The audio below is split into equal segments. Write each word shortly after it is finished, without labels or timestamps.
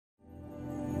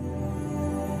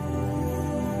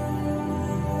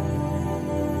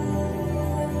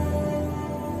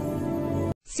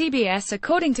CBS.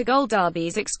 According to Gold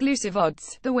Derby's exclusive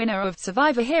odds, the winner of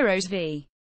Survivor Heroes v.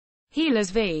 Healers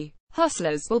v.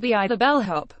 Hustlers will be either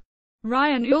bellhop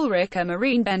Ryan Ulrich or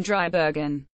Marine Ben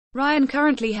Driebergen. Ryan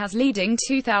currently has leading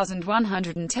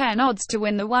 2,110 odds to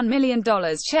win the $1 million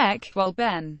check, while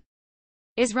Ben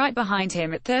is right behind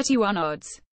him at 31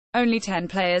 odds. Only 10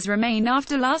 players remain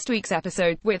after last week's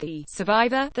episode, with the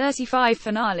Survivor 35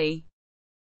 finale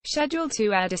scheduled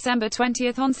to air December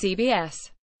 20th on CBS.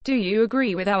 Do you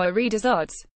agree with our readers'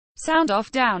 odds? Sound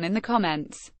off down in the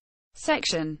comments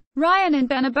section. Ryan and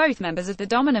Ben are both members of the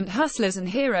dominant Hustlers and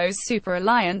Heroes Super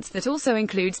Alliance that also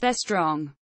includes their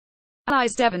strong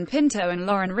allies Devin Pinto and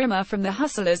Lauren Rimmer from the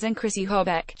Hustlers and Chrissy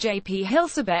Hobeck, JP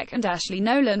Hilsabeck and Ashley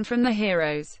Nolan from the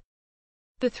Heroes.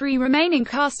 The three remaining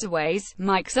castaways,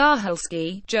 Mike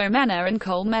Zahalski, Joe Menna and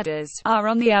Cole Medders, are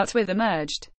on the out with the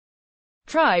merged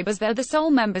tribe as they're the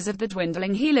sole members of the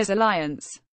dwindling Healers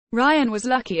Alliance. Ryan was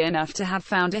lucky enough to have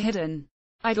found a hidden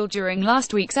idol during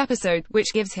last week's episode,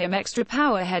 which gives him extra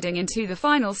power heading into the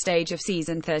final stage of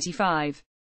season 35.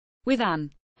 With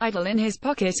an idol in his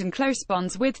pocket and close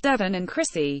bonds with Devin and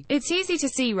Chrissy, it's easy to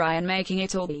see Ryan making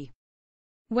it all the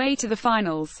way to the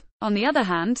finals. On the other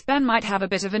hand, Ben might have a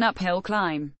bit of an uphill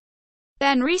climb.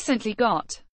 Ben recently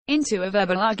got into a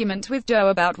verbal argument with Joe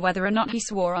about whether or not he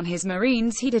swore on his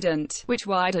Marines he didn't, which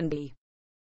widened the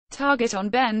target on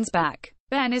Ben's back.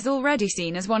 Ben is already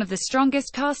seen as one of the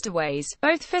strongest castaways,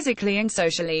 both physically and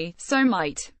socially, so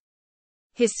might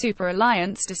his Super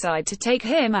Alliance decide to take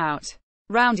him out.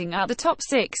 Rounding out the top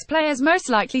 6 players most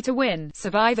likely to win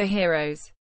Survivor Heroes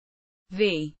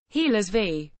v. Healers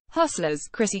v. Hustlers,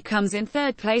 Chrissy comes in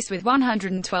third place with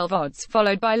 112 odds,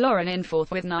 followed by Lauren in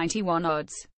fourth with 91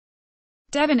 odds.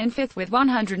 Devin in fifth with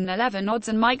 111 odds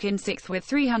and Mike in sixth with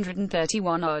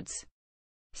 331 odds.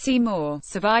 See more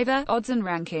Survivor odds and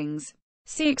rankings.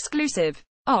 See exclusive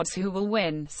odds who will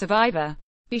win Survivor.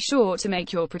 Be sure to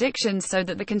make your predictions so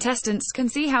that the contestants can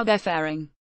see how they're faring.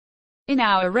 In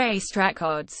our racetrack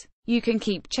odds, you can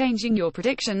keep changing your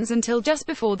predictions until just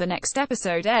before the next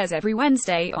episode airs every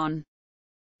Wednesday on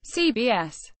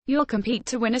CBS. You'll compete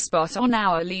to win a spot on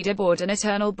our leaderboard and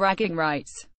eternal bragging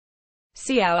rights.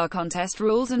 See our contest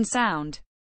rules and sound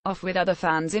off with other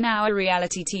fans in our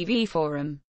reality TV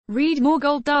forum. Read more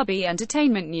Gold Derby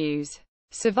entertainment news.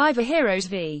 Survivor Heroes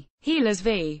v. Healers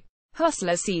v.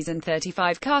 Hustlers Season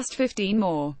 35 Cast 15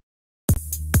 more.